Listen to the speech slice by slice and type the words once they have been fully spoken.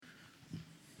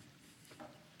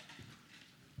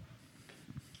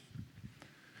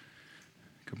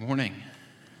Morning.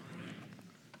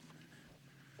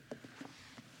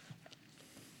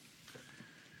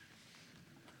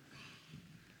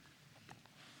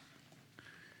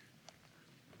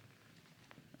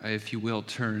 If you will,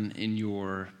 turn in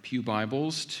your pew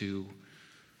Bibles to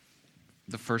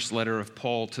the first letter of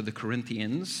Paul to the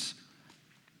Corinthians.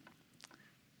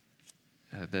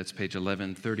 That's page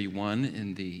 1131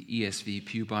 in the ESV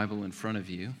Pew Bible in front of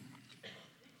you.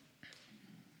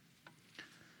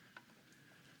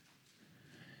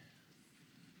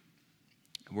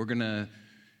 We're going to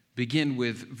begin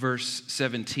with verse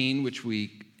 17, which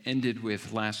we ended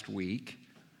with last week,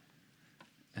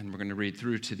 and we're going to read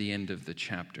through to the end of the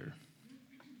chapter.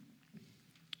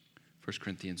 1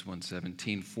 Corinthians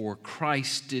 1:17, "For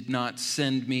Christ did not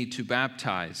send me to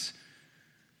baptize,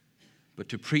 but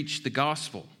to preach the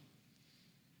gospel,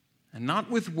 and not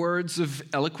with words of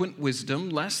eloquent wisdom,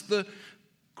 lest the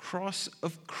cross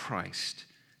of Christ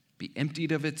be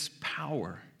emptied of its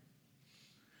power.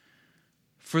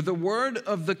 For the word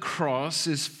of the cross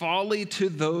is folly to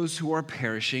those who are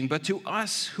perishing, but to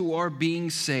us who are being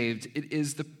saved, it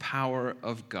is the power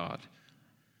of God.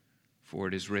 For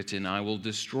it is written, I will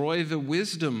destroy the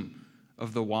wisdom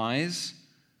of the wise,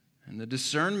 and the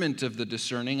discernment of the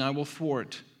discerning I will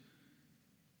thwart.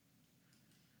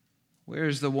 Where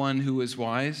is the one who is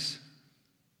wise?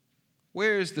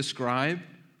 Where is the scribe?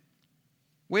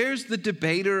 Where is the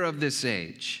debater of this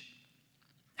age?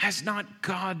 Has not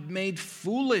God made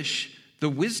foolish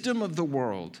the wisdom of the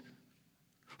world?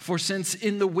 For since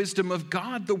in the wisdom of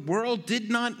God, the world did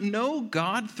not know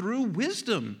God through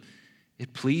wisdom,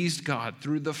 it pleased God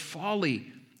through the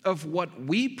folly of what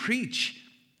we preach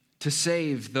to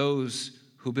save those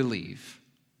who believe.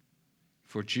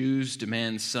 For Jews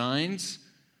demand signs,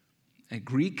 and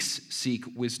Greeks seek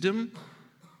wisdom,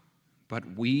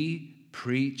 but we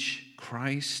preach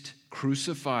Christ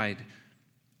crucified,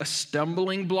 a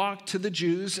stumbling block to the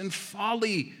Jews and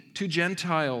folly to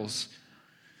Gentiles.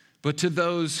 But to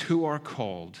those who are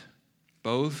called,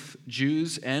 both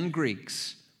Jews and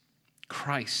Greeks,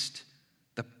 Christ,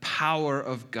 the power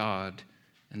of God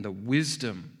and the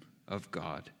wisdom of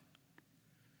God.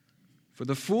 For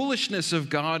the foolishness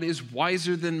of God is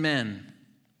wiser than men,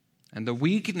 and the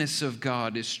weakness of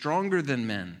God is stronger than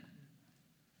men.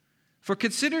 For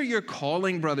consider your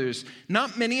calling, brothers.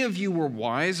 Not many of you were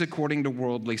wise according to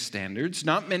worldly standards.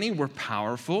 Not many were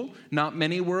powerful. Not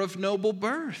many were of noble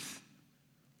birth.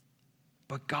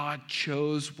 But God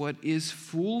chose what is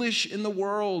foolish in the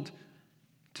world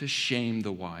to shame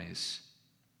the wise.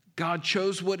 God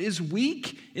chose what is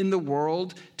weak in the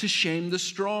world to shame the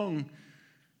strong.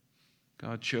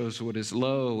 God chose what is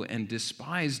low and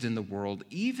despised in the world,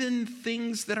 even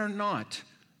things that are not,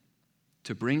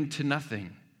 to bring to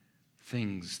nothing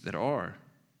things that are,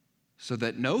 so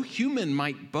that no human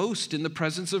might boast in the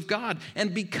presence of God.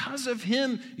 And because of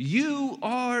him, you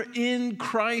are in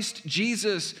Christ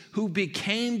Jesus, who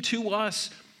became to us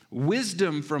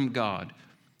wisdom from God,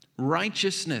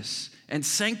 righteousness and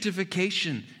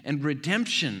sanctification and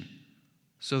redemption,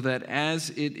 so that as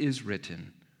it is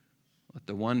written, let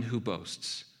the one who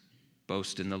boasts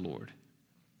boast in the Lord.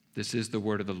 This is the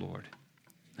word of the Lord.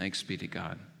 Thanks be to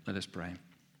God. Let us pray.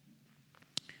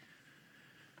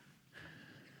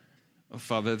 Oh,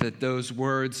 Father, that those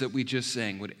words that we just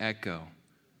sang would echo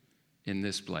in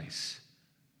this place.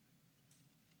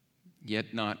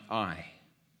 Yet not I,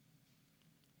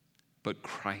 but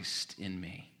Christ in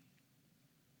me.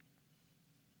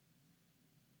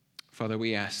 Father,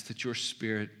 we ask that your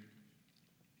Spirit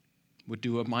would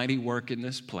do a mighty work in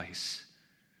this place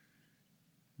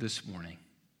this morning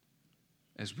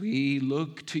as we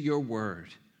look to your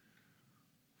word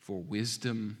for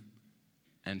wisdom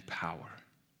and power.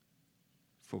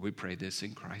 For we pray this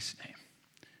in Christ's name.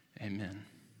 Amen.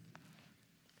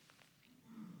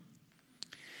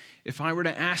 If I were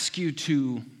to ask you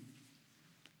to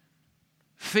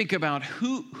think about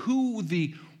who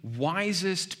the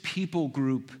wisest people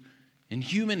group in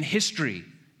human history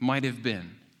might have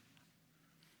been,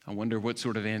 I wonder what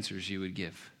sort of answers you would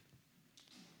give.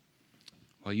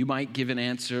 Well, you might give an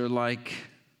answer like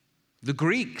the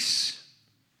Greeks.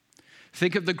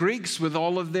 Think of the Greeks with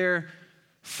all of their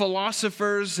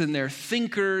philosophers and their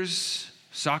thinkers,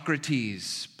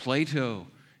 Socrates, Plato,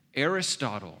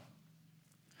 Aristotle.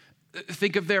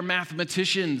 Think of their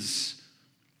mathematicians,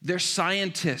 their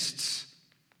scientists,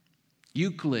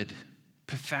 Euclid,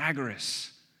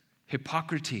 Pythagoras,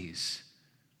 Hippocrates.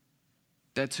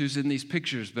 That's who's in these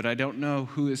pictures, but I don't know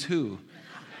who is who.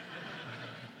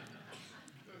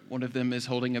 One of them is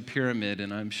holding a pyramid,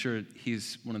 and I'm sure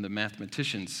he's one of the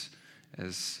mathematicians,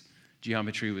 as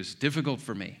geometry was difficult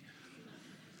for me.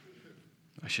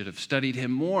 I should have studied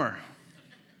him more.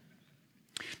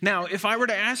 Now, if I were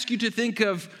to ask you to think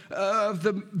of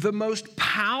the most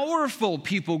powerful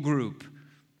people group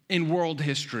in world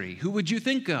history, who would you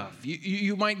think of?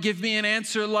 You might give me an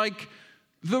answer like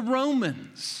the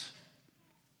Romans.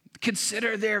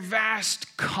 Consider their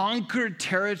vast conquered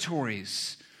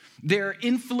territories, their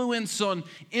influence on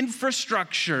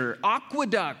infrastructure,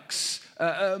 aqueducts,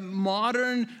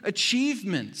 modern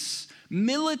achievements,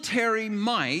 military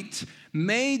might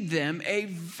made them a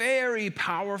very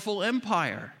powerful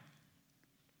empire.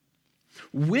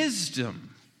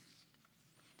 Wisdom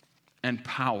and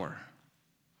power.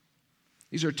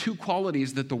 These are two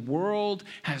qualities that the world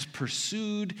has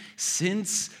pursued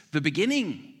since the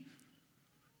beginning.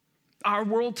 Our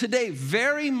world today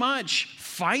very much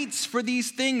fights for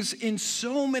these things in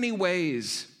so many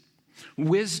ways.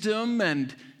 Wisdom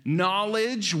and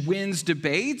knowledge wins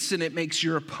debates, and it makes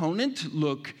your opponent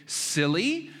look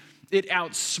silly. It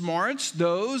outsmarts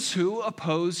those who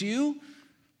oppose you.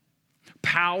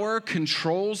 Power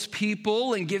controls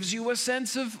people and gives you a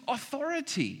sense of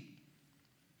authority.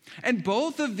 And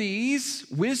both of these,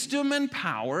 wisdom and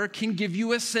power, can give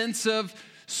you a sense of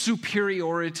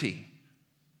superiority.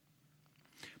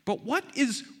 But what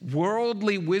is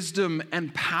worldly wisdom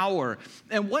and power?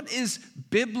 And what is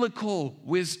biblical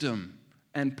wisdom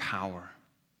and power?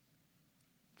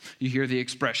 You hear the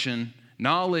expression,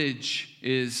 knowledge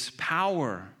is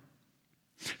power.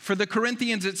 For the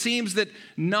Corinthians, it seems that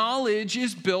knowledge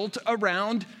is built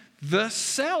around the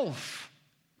self.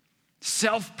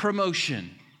 Self-promotion,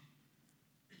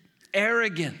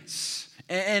 arrogance,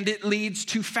 and it leads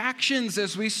to factions,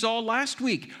 as we saw last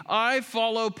week. I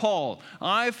follow Paul.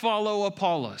 I follow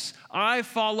Apollos. I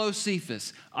follow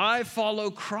Cephas. I follow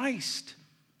Christ.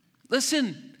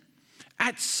 Listen,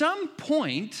 at some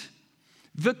point,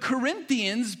 the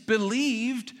Corinthians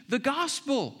believed the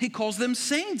gospel. He calls them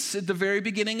saints at the very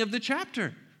beginning of the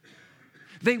chapter.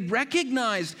 They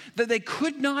recognized that they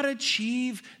could not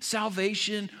achieve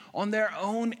salvation on their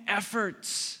own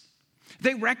efforts.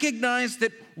 They recognized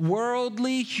that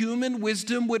worldly human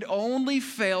wisdom would only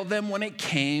fail them when it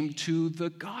came to the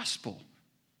gospel.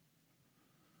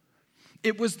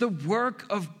 It was the work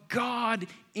of God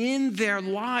in their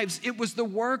lives. It was the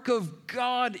work of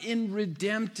God in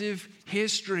redemptive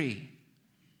history.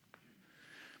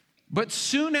 But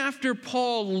soon after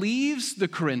Paul leaves the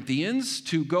Corinthians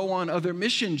to go on other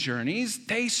mission journeys,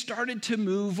 they started to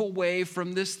move away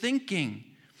from this thinking.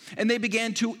 And they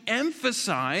began to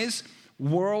emphasize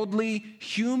worldly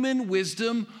human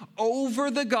wisdom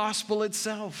over the gospel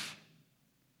itself.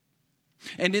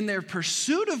 And in their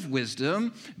pursuit of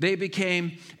wisdom, they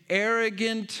became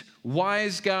arrogant,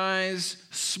 wise guys,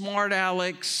 smart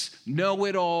alecks,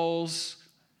 know-it-alls.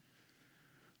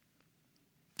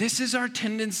 This is our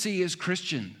tendency as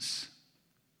Christians.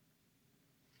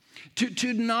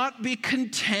 To not be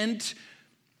content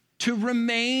to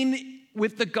remain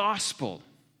with the gospel,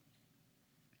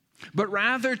 but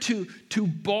rather to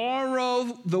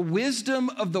borrow the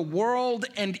wisdom of the world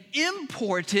and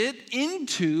import it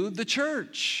into the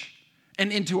church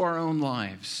and into our own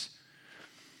lives.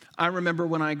 I remember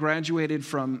when I graduated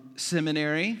from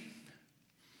seminary,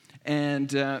 and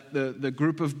the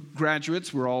group of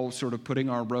graduates were all sort of putting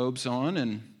our robes on,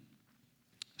 and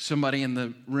somebody in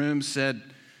the room said,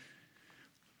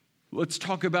 let's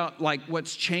talk about like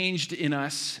what's changed in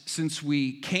us since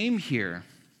we came here.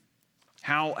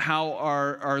 How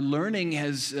our learning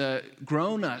has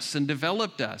grown us and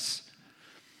developed us.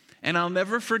 And I'll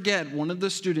never forget, one of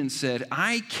the students said,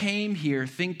 I came here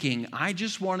thinking I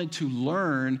just wanted to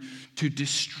learn to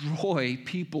destroy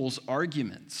people's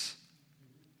arguments.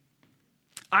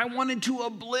 I wanted to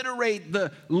obliterate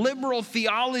the liberal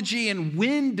theology and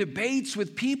win debates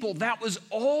with people. That was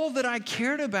all that I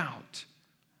cared about.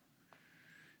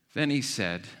 Then he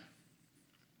said,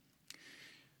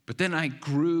 but then I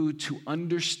grew to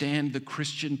understand the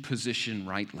Christian position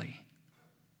rightly.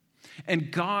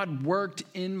 And God worked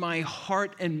in my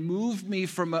heart and moved me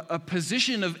from a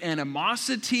position of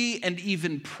animosity and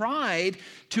even pride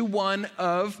to one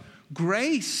of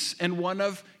grace and one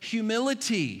of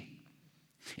humility.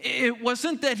 It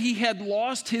wasn't that he had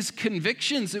lost his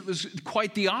convictions. It was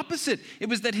quite the opposite. It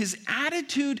was that his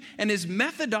attitude and his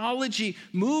methodology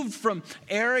moved from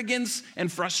arrogance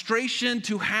and frustration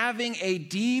to having a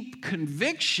deep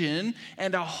conviction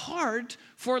and a heart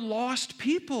for lost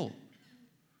people.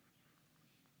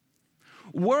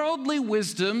 Worldly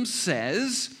wisdom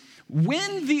says,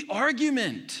 win the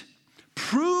argument,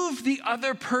 prove the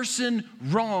other person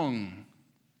wrong.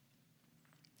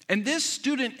 And this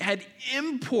student had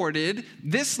imported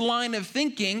this line of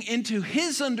thinking into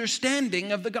his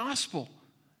understanding of the gospel.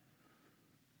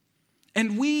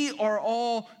 And we are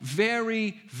all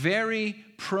very, very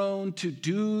prone to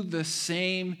do the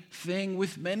same thing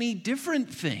with many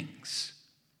different things.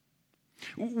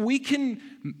 We can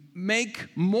make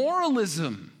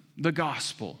moralism the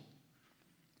gospel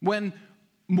when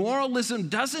moralism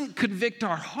doesn't convict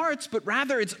our hearts, but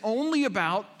rather it's only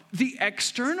about the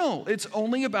external. It's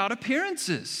only about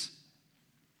appearances.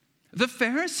 The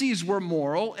Pharisees were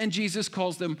moral, and Jesus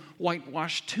calls them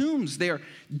whitewashed tombs. They are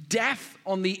death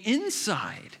on the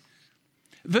inside.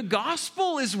 The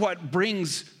gospel is what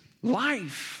brings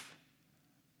life.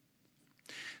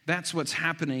 That's what's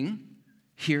happening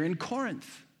here in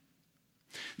Corinth.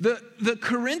 The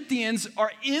Corinthians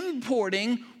are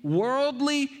importing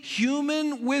worldly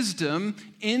human wisdom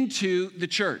into the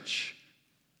church.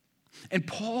 And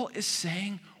Paul is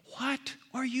saying, what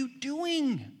are you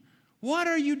doing? What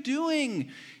are you doing?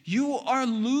 You are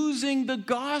losing the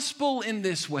gospel in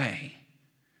this way.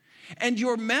 And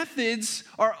your methods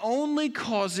are only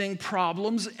causing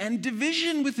problems and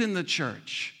division within the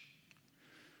church.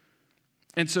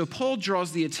 And so Paul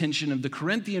draws the attention of the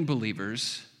Corinthian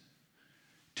believers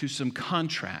to some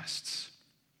contrasts.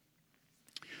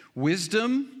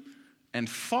 Wisdom and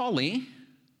folly,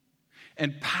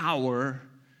 and power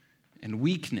and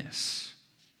weakness.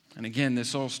 And again,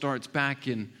 this all starts back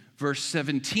in verse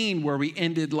 17, where we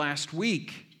ended last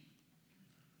week.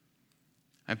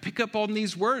 I pick up on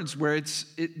these words where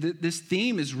this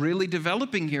theme is really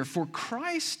developing here. For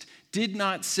Christ did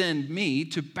not send me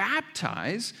to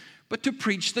baptize, but to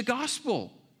preach the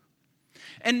gospel.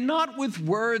 And not with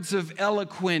words of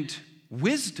eloquent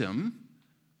wisdom,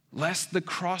 lest the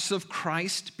cross of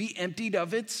Christ be emptied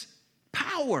of its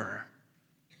power.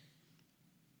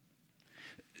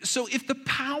 So if the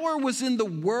power was in the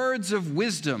words of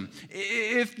wisdom,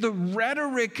 if the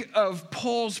rhetoric of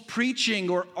Paul's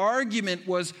preaching or argument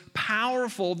was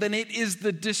powerful, then it is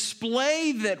the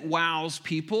display that wows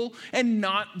people and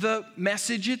not the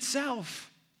message itself.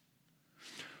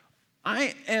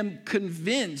 I am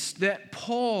convinced that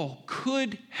Paul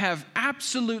could have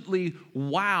absolutely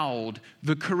wowed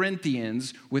the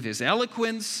Corinthians with his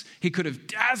eloquence. He could have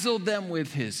dazzled them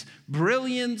with his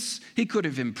brilliance. He could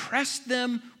have impressed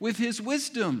them with his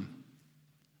wisdom.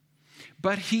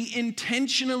 But he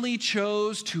intentionally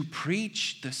chose to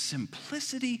preach the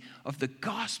simplicity of the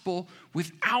gospel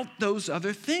without those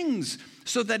other things,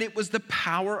 so that it was the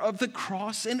power of the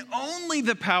cross and only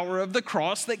the power of the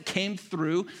cross that came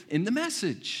through in the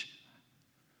message.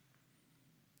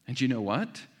 And you know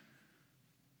what?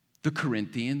 The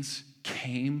Corinthians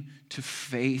came to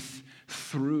faith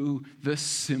through the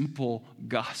simple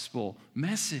gospel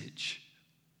message.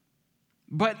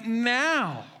 But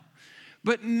now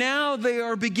they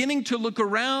are beginning to look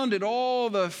around at all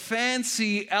the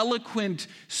fancy, eloquent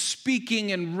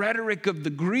speaking and rhetoric of the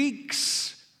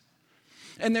Greeks,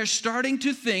 and they're starting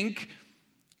to think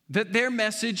that their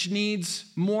message needs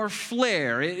more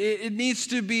flair. It needs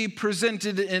to be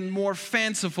presented in more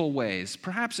fanciful ways.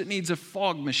 Perhaps it needs a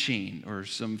fog machine or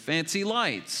some fancy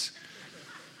lights.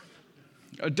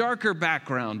 A darker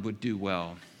background would do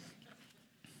well.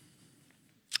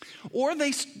 Or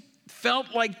they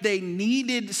felt like they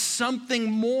needed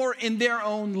something more in their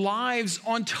own lives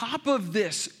on top of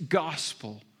this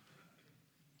gospel.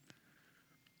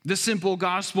 The simple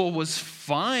gospel was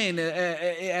fine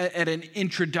at an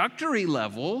introductory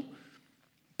level,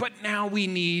 but now we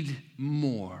need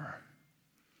more.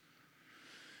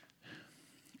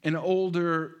 An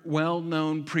older,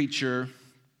 well-known preacher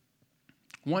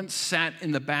once sat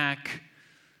in the back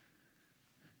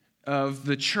of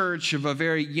the church of a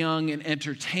very young and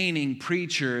entertaining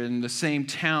preacher in the same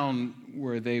town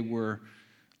where they were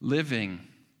living.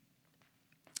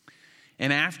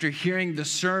 And after hearing the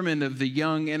sermon of the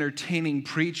young, entertaining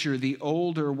preacher, the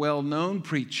older, well-known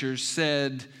preacher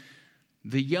said,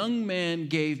 "The young man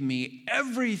gave me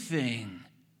everything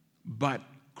but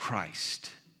Christ."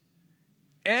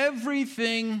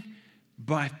 Everything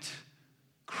but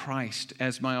Christ.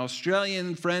 As my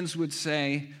Australian friends would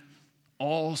say,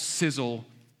 all sizzle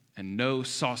and no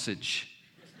sausage.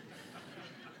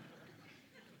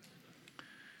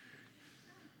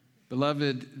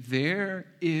 Beloved, there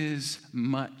is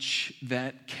much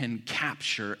that can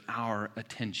capture our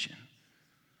attention.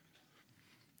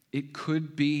 It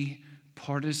could be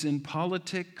partisan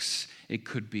politics, it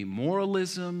could be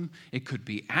moralism, it could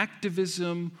be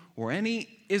activism, or any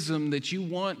ism that you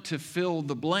want to fill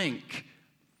the blank.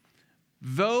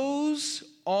 Those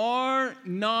are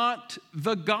not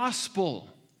the gospel.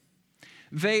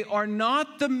 They are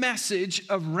not the message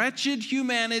of wretched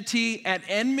humanity at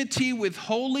enmity with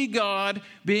holy God,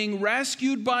 being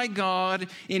rescued by God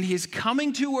in his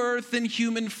coming to earth in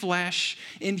human flesh,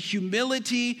 in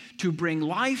humility to bring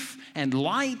life and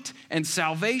light and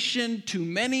salvation to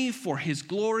many for his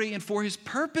glory and for his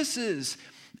purposes.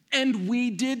 And we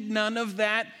did none of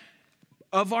that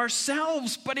of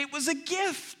ourselves, but it was a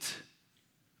gift.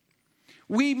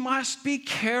 We must be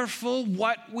careful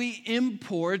what we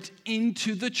import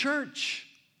into the church.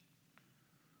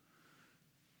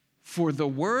 For the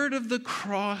word of the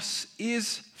cross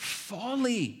is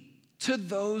folly to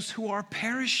those who are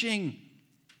perishing,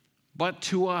 but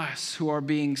to us who are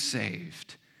being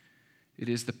saved, it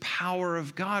is the power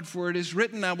of God. For it is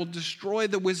written, I will destroy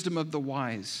the wisdom of the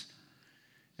wise,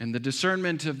 and the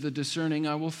discernment of the discerning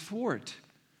I will thwart.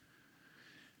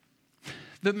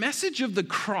 The message of the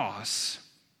cross,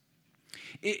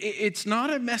 it's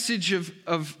not a message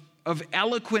of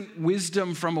eloquent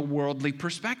wisdom from a worldly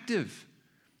perspective.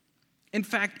 In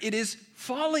fact, it is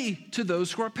folly to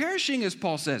those who are perishing, as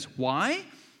Paul says. Why?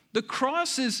 The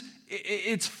cross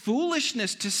it's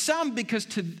foolishness to some, because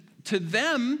to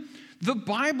them, the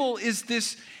Bible is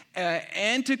this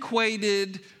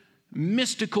antiquated,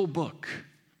 mystical book.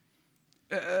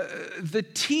 The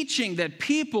teaching that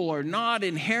people are not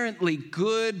inherently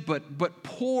good, but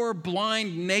poor,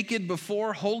 blind, naked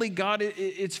before holy God,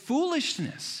 it's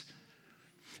foolishness.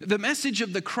 The message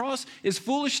of the cross is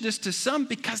foolishness to some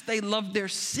because they love their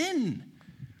sin.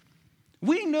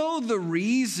 We know the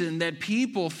reason that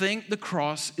people think the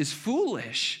cross is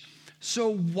foolish.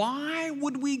 So why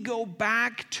would we go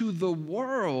back to the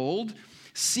world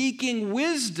seeking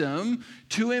wisdom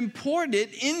to import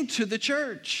it into the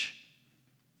church?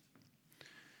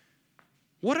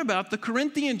 What about the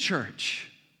Corinthian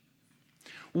church?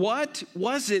 What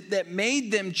was it that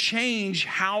made them change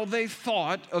how they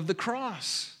thought of the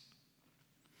cross?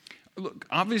 Look,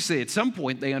 obviously, at some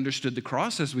point they understood the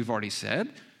cross, as we've already said,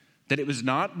 that it was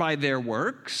not by their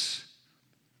works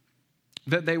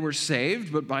that they were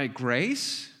saved, but by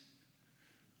grace,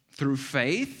 through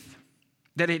faith,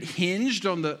 that it hinged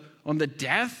on the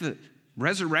death, the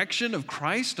resurrection of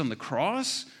Christ on the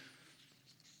cross,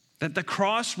 that the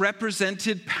cross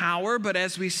represented power, but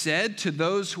as we said, to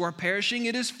those who are perishing,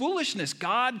 it is foolishness.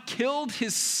 God killed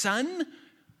his son.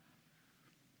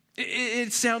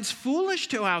 It sounds foolish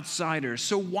to outsiders.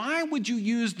 So why would you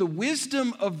use the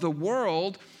wisdom of the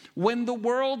world when the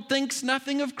world thinks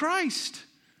nothing of Christ?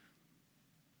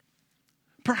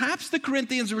 Perhaps the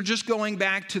Corinthians were just going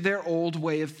back to their old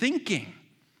way of thinking.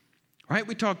 Right?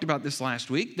 We talked about this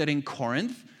last week, that in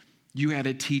Corinth, you had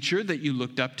a teacher that you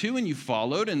looked up to and you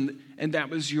followed, and that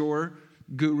was your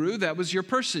guru, that was your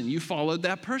person. You followed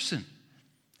that person.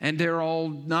 And they're all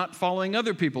not following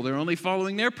other people. They're only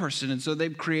following their person. And so they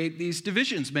create these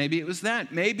divisions. Maybe it was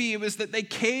that. Maybe it was that they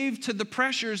caved to the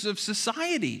pressures of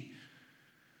society.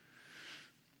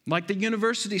 Like the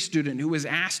university student who was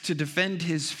asked to defend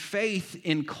his faith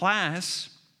in class,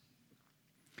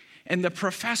 and the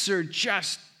professor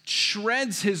just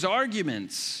shreds his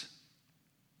arguments.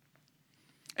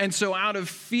 And so out of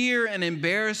fear and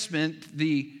embarrassment,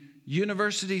 the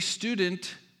university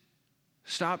student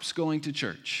stops going to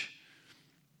church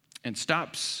and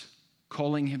stops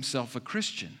calling himself a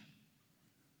Christian.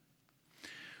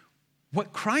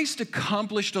 What Christ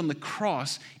accomplished on the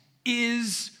cross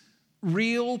is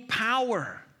real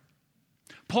power.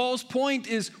 Paul's point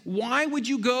is, why would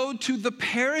you go to the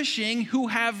perishing who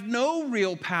have no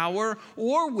real power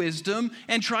or wisdom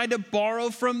and try to borrow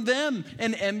from them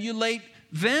and emulate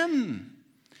them?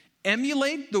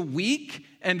 Emulate the weak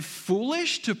and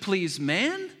foolish to please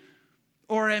man,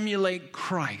 or emulate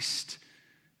Christ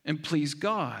and please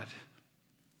God?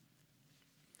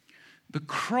 The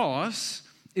cross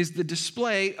is the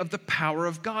display of the power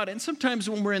of God. And sometimes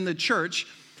when we're in the church,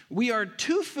 we are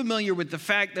too familiar with the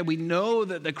fact that we know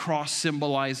that the cross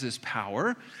symbolizes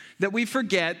power, that we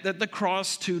forget that the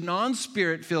cross to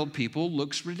non-spirit-filled people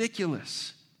looks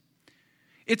ridiculous.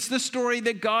 It's the story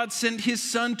that God sent his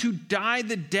son to die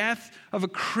the death of a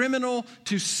criminal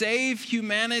to save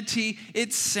humanity.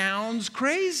 It sounds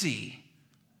crazy.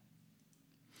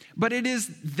 But it is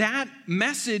that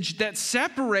message that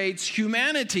separates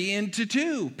humanity into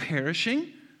two: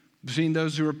 perishing, between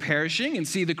those who are perishing and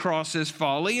see the cross as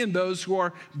folly, and those who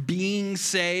are being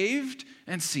saved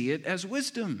and see it as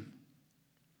wisdom.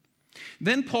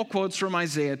 Then Paul quotes from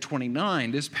Isaiah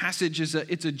 29. This passage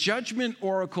it's a judgment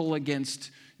oracle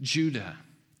against Judah,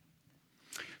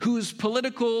 whose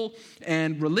political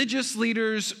and religious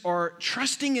leaders are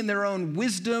trusting in their own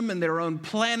wisdom and their own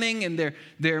planning, and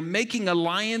they're making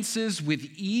alliances with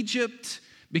Egypt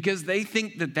because they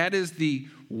think that that is the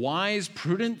wise,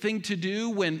 prudent thing to do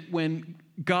when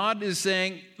God is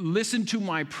saying, listen to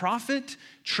my prophet,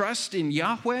 trust in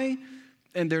Yahweh,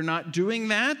 and they're not doing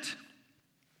that.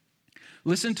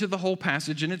 Listen to the whole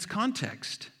passage in its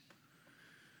context.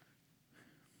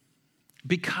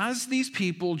 Because these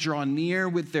people draw near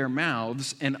with their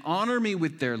mouths and honor me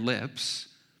with their lips,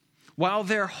 while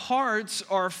their hearts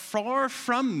are far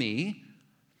from me,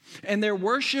 and their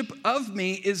worship of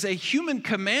me is a human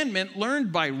commandment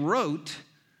learned by rote,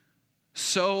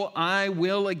 so I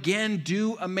will again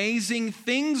do amazing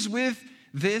things with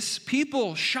this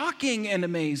people, shocking and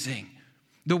amazing.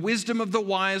 The wisdom of the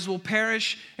wise will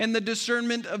perish, and the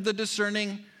discernment of the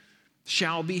discerning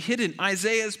shall be hidden.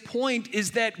 Isaiah's point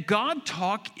is that God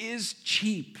talk is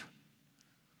cheap.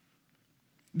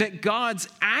 That God's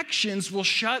actions will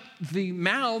shut the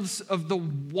mouths of the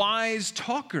wise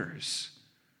talkers.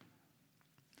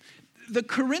 The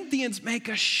Corinthians make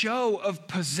a show of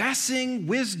possessing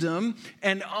wisdom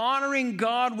and honoring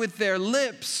God with their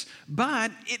lips,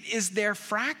 but it is their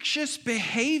fractious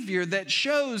behavior that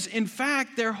shows, in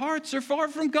fact, their hearts are far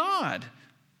from God.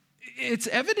 It's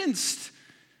evidenced.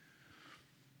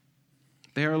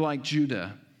 They are like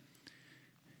Judah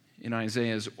in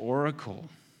Isaiah's oracle.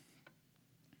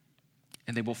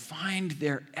 And they will find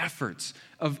their efforts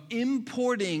of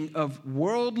importing of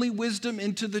worldly wisdom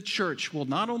into the church will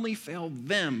not only fail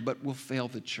them, but will fail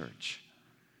the church.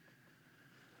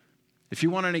 If you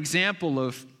want an example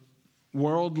of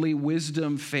worldly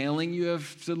wisdom failing, you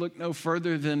have to look no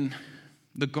further than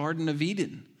the Garden of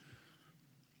Eden,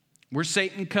 where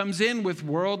Satan comes in with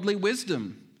worldly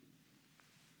wisdom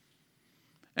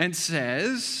and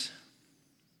says,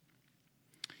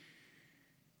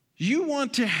 you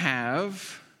want to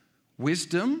have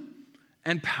wisdom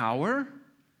and power?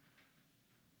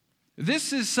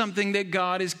 This is something that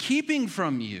God is keeping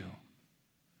from you.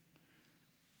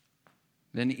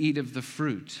 Then eat of the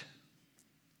fruit.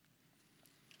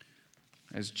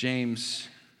 As James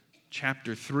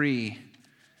chapter 3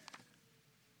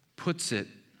 puts it,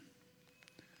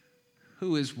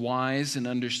 who is wise and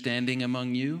understanding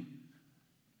among you?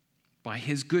 By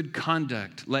his good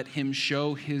conduct, let him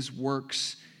show his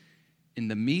works in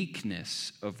the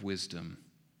meekness of wisdom.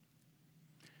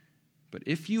 But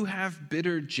if you have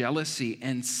bitter jealousy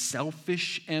and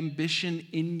selfish ambition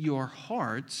in your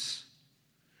hearts,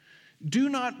 do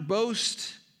not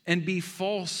boast and be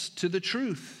false to the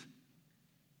truth.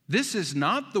 This is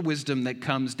not the wisdom that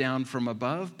comes down from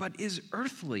above, but is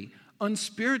earthly,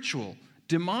 unspiritual,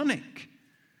 demonic.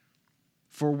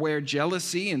 For where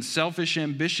jealousy and selfish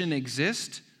ambition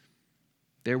exist,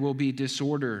 there will be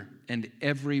disorder and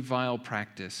every vile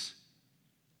practice.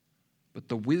 But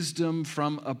the wisdom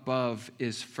from above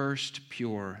is first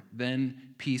pure,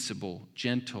 then peaceable,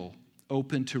 gentle,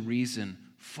 open to reason,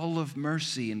 full of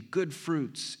mercy and good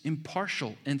fruits,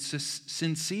 impartial and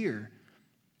sincere.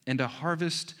 And a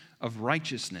harvest of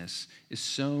righteousness is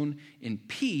sown in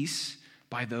peace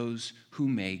by those who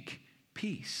make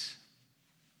peace.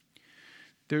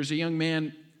 There's a young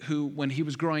man who, when he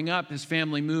was growing up, his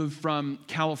family moved from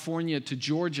California to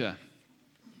Georgia.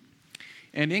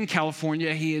 And in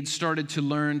California, he had started to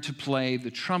learn to play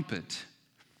the trumpet.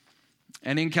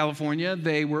 And in California,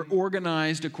 they were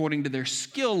organized according to their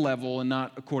skill level and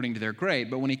not according to their grade.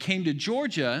 But when he came to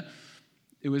Georgia,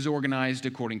 it was organized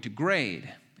according to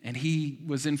grade. And he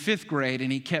was in 5th grade,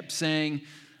 and he kept saying,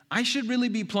 I should really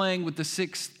be playing with the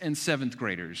 6th and 7th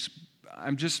graders.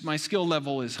 My skill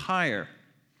level is higher.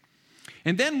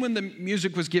 And then when the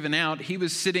music was given out, he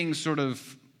was sitting sort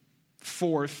of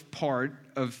 4th part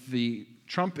of the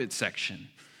trumpet section.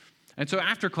 And so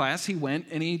after class, he went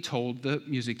and he told the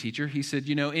music teacher, he said,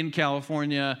 in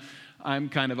California, I'm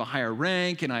kind of a higher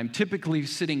rank, and I'm typically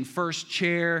sitting first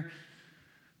chair.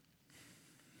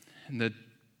 And the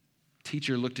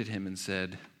teacher looked at him and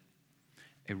said,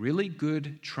 a really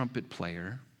good trumpet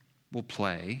player will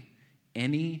play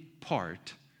any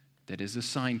part that is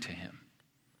assigned to him.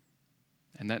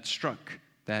 And that struck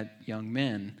that young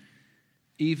man,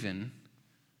 even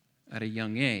at a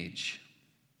young age.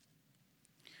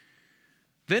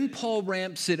 Then Paul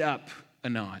ramps it up a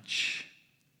notch.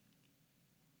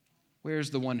 Where's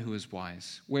the one who is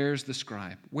wise? Where's the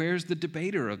scribe? Where's the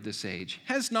debater of this age?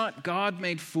 Has not God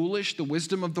made foolish the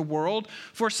wisdom of the world?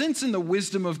 For since in the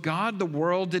wisdom of God, the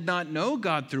world did not know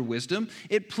God through wisdom,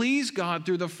 it pleased God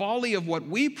through the folly of what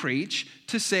we preach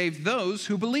to save those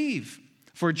who believe.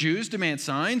 For Jews demand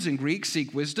signs and Greeks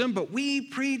seek wisdom, but we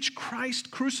preach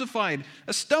Christ crucified,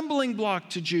 a stumbling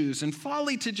block to Jews and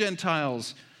folly to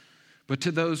Gentiles. But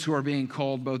to those who are being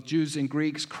called both Jews and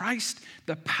Greeks, Christ,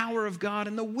 the power of God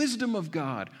and the wisdom of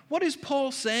God. What is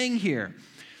Paul saying here?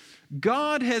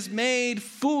 God has made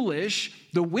foolish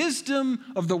the wisdom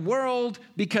of the world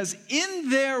because in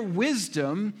their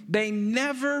wisdom, they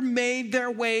never made their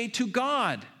way to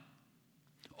God.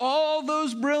 All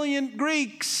those brilliant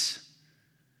Greeks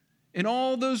and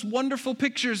all those wonderful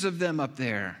pictures of them up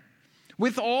there,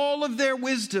 with all of their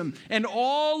wisdom and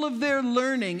all of their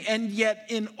learning, and yet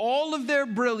in all of their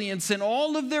brilliance and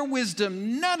all of their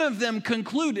wisdom, none of them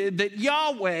concluded that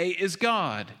Yahweh is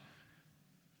God.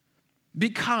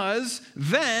 Because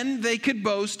then they could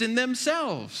boast in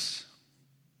themselves.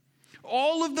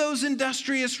 All of those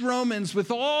industrious Romans,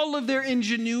 with all of their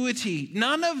ingenuity,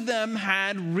 none of them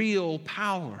had real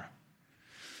power.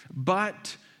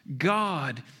 But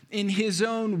God, in his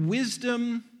own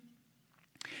wisdom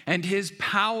and his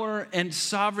power and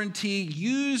sovereignty,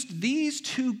 used these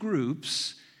two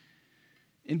groups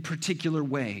in particular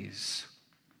ways.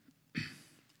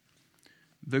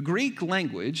 The Greek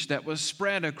language that was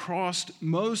spread across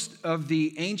most of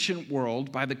the ancient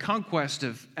world by the conquest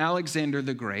of Alexander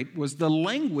the Great was the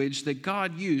language that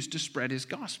God used to spread his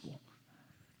gospel.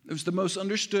 It was the most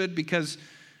understood because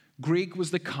Greek was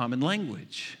the common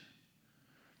language.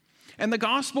 And the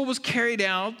gospel was carried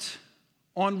out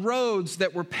on roads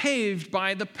that were paved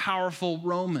by the powerful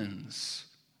Romans.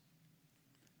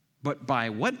 But by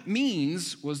what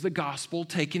means was the gospel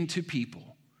taken to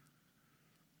people?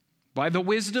 By the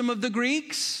wisdom of the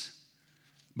Greeks?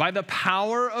 By the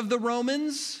power of the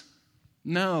Romans?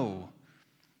 No.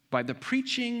 By the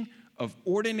preaching of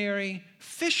ordinary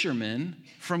fishermen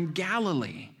from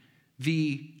Galilee,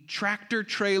 the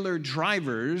tractor-trailer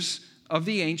drivers of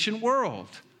the ancient world.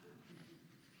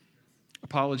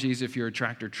 Apologies if you're a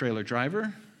tractor-trailer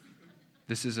driver.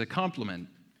 This is a compliment.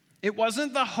 It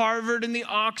wasn't the Harvard and the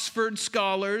Oxford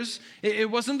scholars.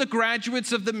 It wasn't the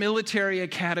graduates of the military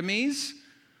academies.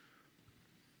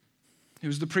 It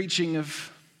was the preaching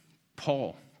of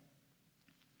Paul,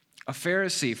 a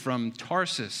Pharisee from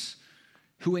Tarsus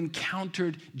who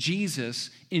encountered Jesus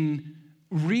in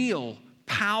real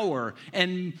power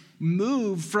and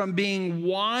moved from being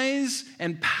wise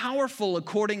and powerful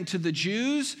according to the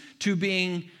Jews to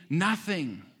being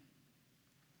nothing.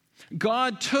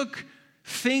 God took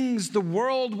things the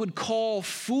world would call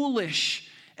foolish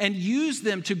and used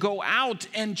them to go out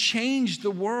and change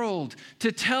the world,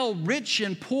 to tell rich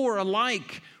and poor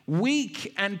alike,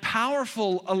 weak and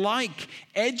powerful alike,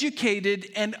 educated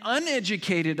and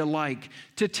uneducated alike,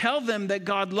 to tell them that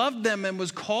God loved them and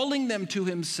was calling them to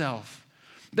himself.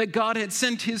 That God had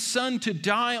sent his son to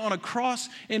die on a cross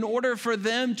in order for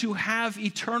them to have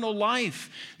eternal life.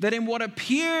 That in what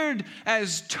appeared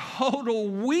as total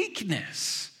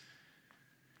weakness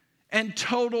and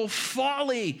total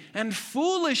folly and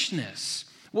foolishness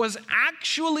was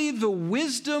actually the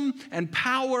wisdom and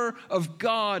power of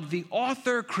God, the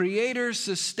author, creator,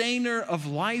 sustainer of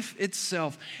life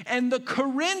itself. And the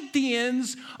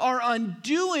Corinthians are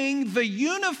undoing the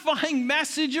unifying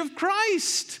message of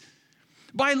Christ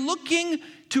by looking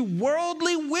to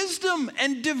worldly wisdom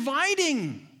and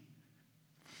dividing.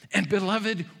 And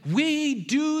beloved, we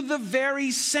do the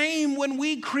very same when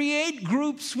we create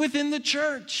groups within the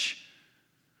church.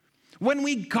 When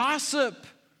we gossip,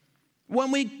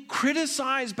 when we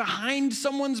criticize behind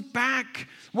someone's back,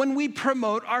 when we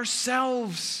promote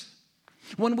ourselves,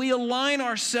 when we align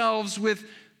ourselves with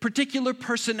particular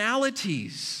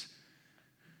personalities,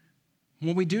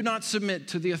 when we do not submit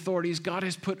to the authorities God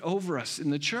has put over us in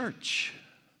the church,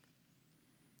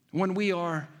 when we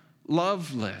are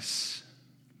loveless.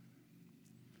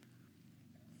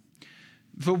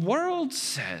 The world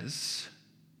says,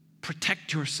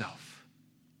 protect yourself.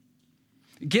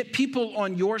 Get people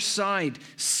on your side.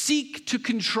 Seek to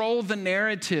control the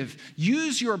narrative.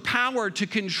 Use your power to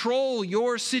control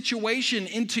your situation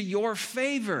into your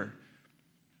favor.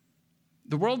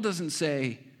 The world doesn't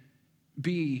say,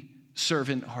 be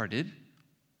servant-hearted,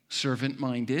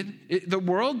 servant-minded. The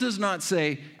world does not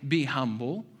say, be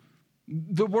humble.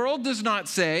 The world does not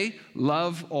say,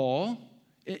 love all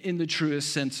in the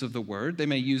truest sense of the word. They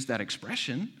may use that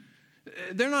expression.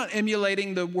 They're not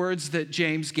emulating the words that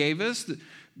James gave us,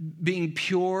 being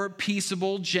pure,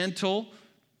 peaceable, gentle,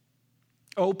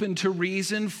 open to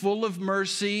reason, full of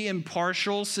mercy,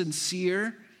 impartial,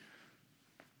 sincere.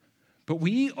 But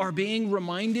we are being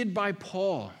reminded by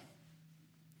Paul,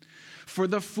 for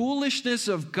the foolishness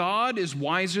of God is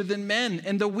wiser than men,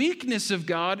 and the weakness of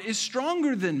God is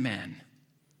stronger than men.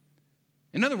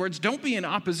 In other words, don't be in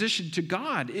opposition to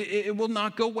God. It will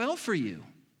not go well for you.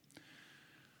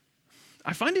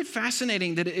 I find it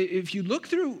fascinating that if you look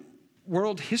through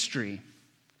world history,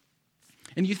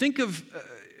 And you think of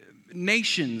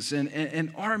nations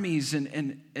and armies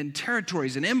and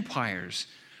territories and empires.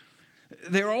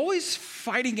 They're always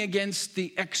fighting against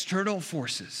the external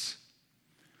forces.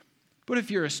 But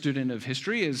if you're a student of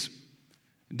history, as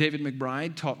David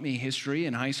McBride taught me history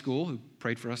in high school, who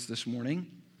prayed for us this morning,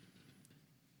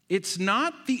 it's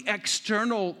not the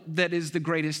external that is the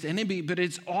greatest enemy, but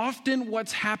it's often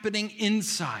what's happening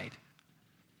inside.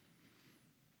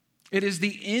 It is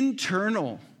the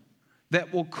internal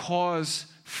that will cause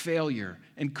failure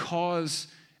and cause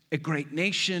a great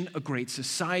nation, a great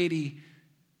society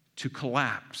to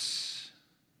collapse.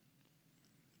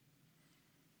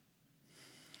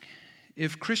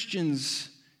 If Christians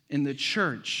in the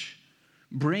church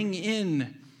bring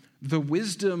in the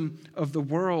wisdom of the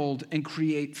world and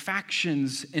create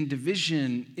factions and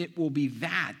division, it will be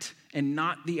that and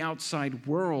not the outside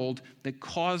world that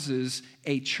causes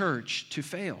a church to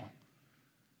fail.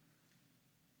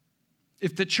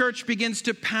 If the church begins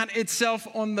to pat itself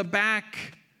on the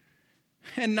back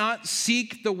and not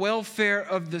seek the welfare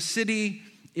of the city,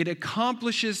 it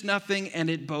accomplishes nothing and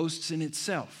it boasts in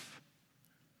itself.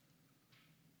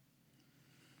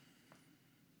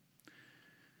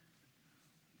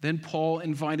 Then Paul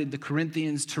invited the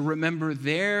Corinthians to remember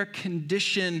their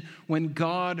condition when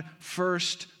God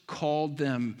first called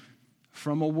them.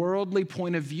 From a worldly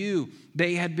point of view,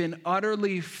 they had been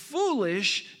utterly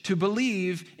foolish to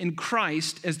believe in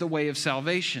Christ as the way of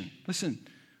salvation. Listen,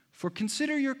 for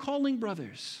consider your calling,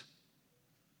 brothers.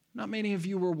 Not many of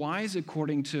you were wise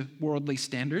according to worldly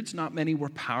standards. Not many were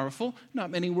powerful. Not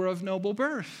many were of noble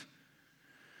birth.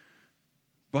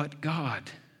 But God,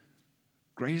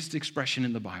 greatest expression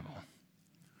in the Bible,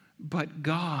 but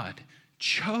God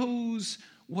chose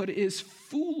what is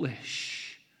foolish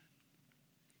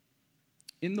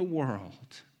in the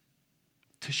world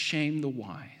to shame the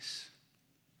wise.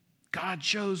 God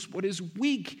chose what is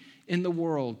weak in the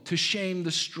world to shame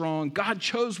the strong. God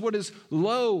chose what is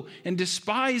low and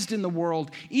despised in the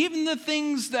world, even the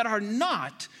things that are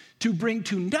not, to bring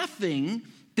to nothing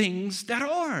things that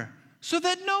are, so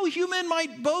that no human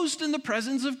might boast in the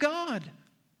presence of God.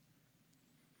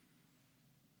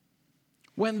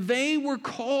 When they were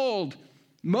called,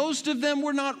 most of them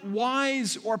were not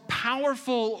wise or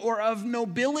powerful or of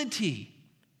nobility.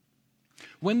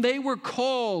 When they were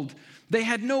called, they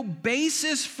had no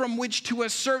basis from which to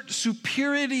assert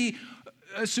superiority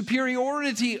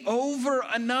over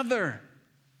another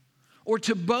or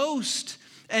to boast.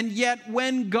 And yet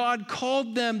when God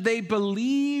called them, they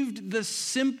believed the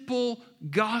simple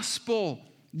gospel.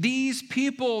 These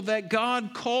people that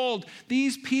God called,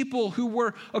 these people who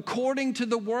were according to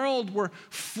the world, were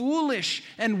foolish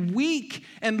and weak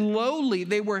and lowly.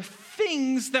 They were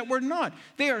things that were not.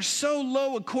 They are so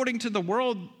low according to the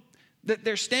world that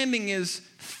their standing is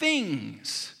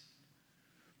things.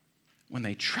 When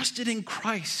they trusted in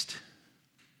Christ,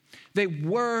 they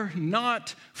were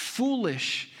not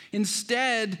foolish.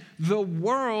 Instead, the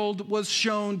world was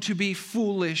shown to be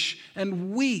foolish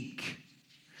and weak.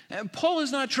 And Paul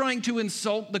is not trying to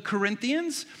insult the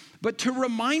Corinthians, but to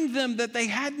remind them that they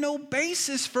had no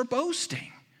basis for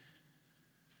boasting.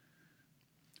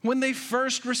 When they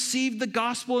first received the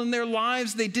gospel in their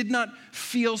lives, they did not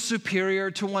feel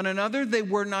superior to one another. They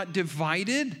were not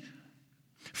divided.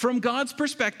 From God's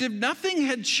perspective, nothing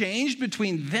had changed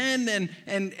between then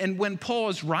and when Paul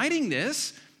is writing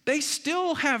this. They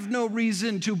still have no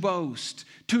reason to boast,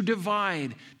 to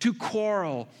divide, to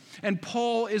quarrel. And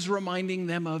Paul is reminding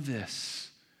them of this.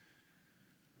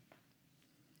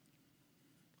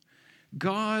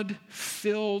 God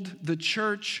filled the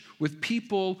church with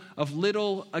people of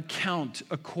little account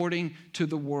according to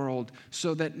the world,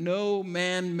 so that no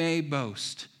man may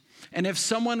boast. And if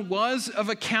someone was of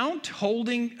account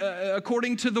holding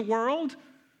according to the world,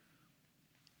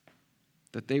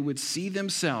 that they would see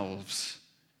themselves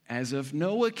as of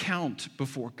no account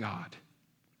before God,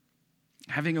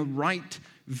 having a right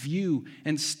view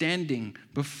and standing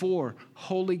before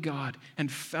holy God and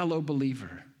fellow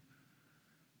believer.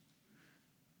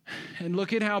 And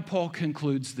look at how Paul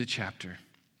concludes the chapter.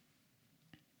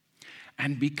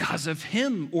 And because of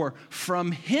him, or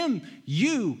from him,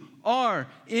 you are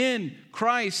in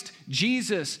Christ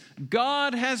Jesus.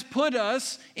 God has put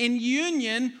us in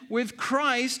union with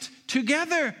Christ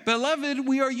together. Beloved,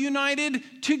 we are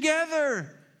united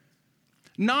together.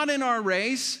 Not in our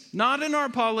race, not in our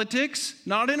politics,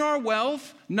 not in our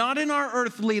wealth, not in our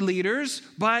earthly leaders,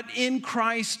 but in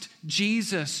Christ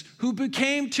Jesus, who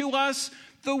became to us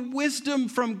the wisdom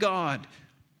from God.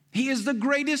 He is the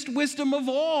greatest wisdom of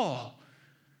all.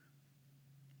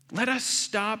 Let us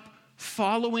stop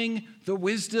following the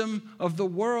wisdom of the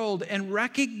world, and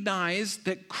recognize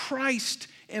that Christ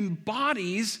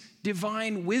embodies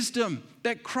divine wisdom,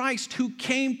 that Christ, who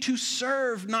came to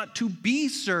serve, not to be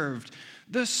served,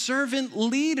 the servant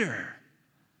leader,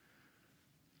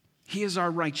 he is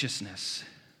our righteousness.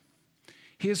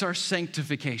 He is our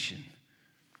sanctification.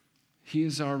 He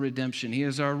is our redemption. He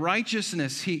is our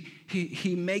righteousness.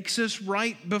 He makes us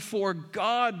right before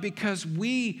God because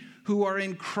we who are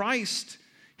in Christ,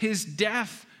 his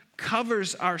death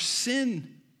covers our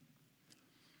sin.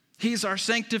 He's our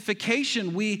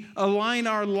sanctification. We align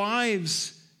our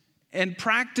lives and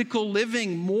practical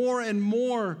living more and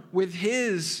more with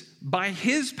his, by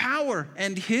his power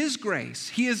and his grace.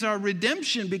 He is our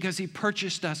redemption because he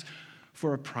purchased us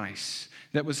for a price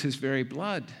that was his very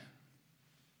blood.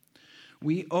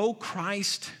 We owe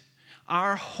Christ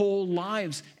our whole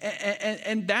lives.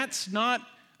 And that's not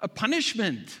a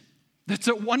punishment. That's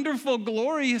a wonderful,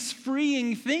 glorious,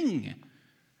 freeing thing.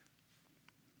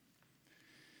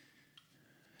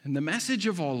 And the message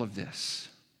of all of this,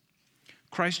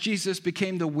 Christ Jesus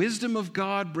became the wisdom of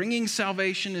God, bringing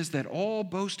salvation, is that all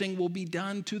boasting will be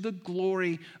done to the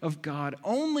glory of God.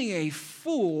 Only a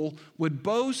fool would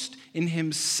boast in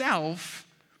himself,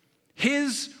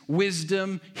 his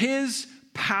wisdom, his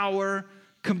power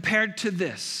compared to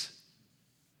this.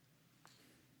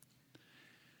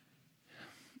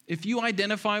 If you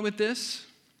identify with this,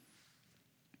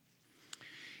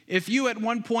 if you at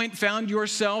one point found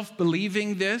yourself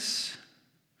believing this,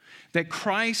 that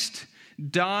Christ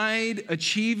died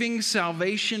achieving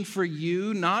salvation for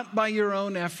you, not by your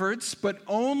own efforts, but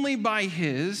only by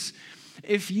his,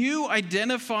 if you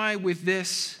identify with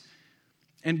this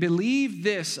and believe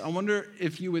this, I wonder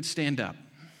if you would stand up.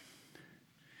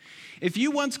 If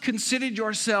you once considered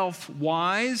yourself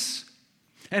wise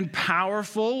and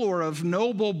powerful or of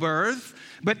noble birth,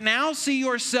 but now see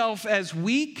yourself as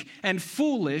weak and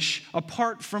foolish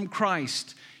apart from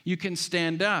Christ, you can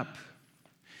stand up.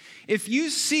 If you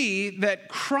see that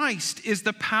Christ is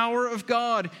the power of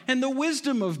God and the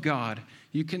wisdom of God,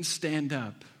 you can stand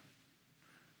up.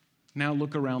 Now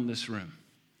look around this room.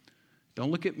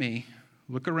 Don't look at me.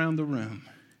 Look around the room.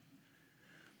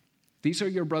 These are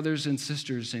your brothers and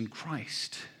sisters in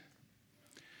Christ.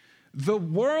 The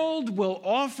world will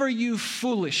offer you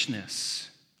foolishness,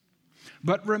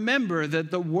 but remember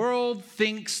that the world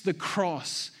thinks the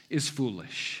cross is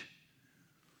foolish.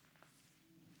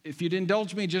 If you'd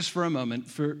indulge me just for a moment,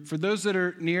 for those that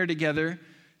are near together,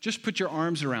 just put your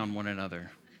arms around one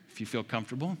another if you feel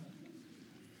comfortable.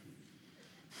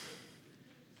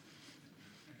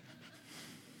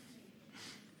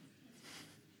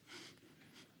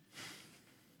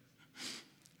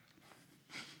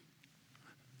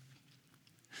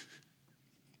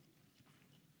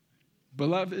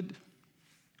 Beloved,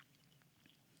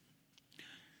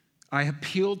 I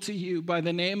appeal to you by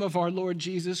the name of our Lord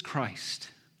Jesus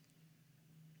Christ,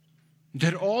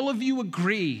 that all of you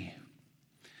agree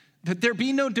that there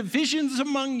be no divisions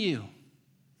among you,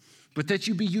 but that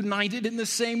you be united in the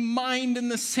same mind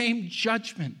and the same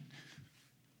judgment.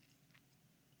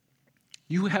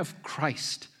 You have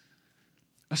Christ,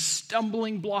 a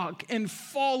stumbling block and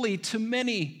folly to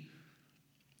many.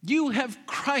 You have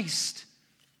Christ,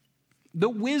 the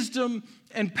wisdom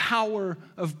and power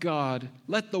of God.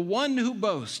 Let the one who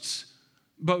boasts,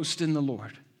 boast in the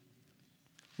Lord.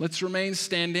 Let's remain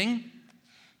standing.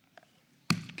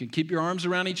 You can keep your arms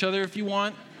around each other if you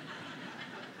want.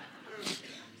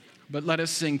 But let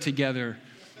us sing together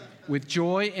with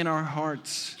joy in our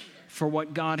hearts for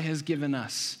what God has given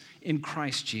us in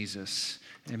Christ Jesus.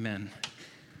 Amen.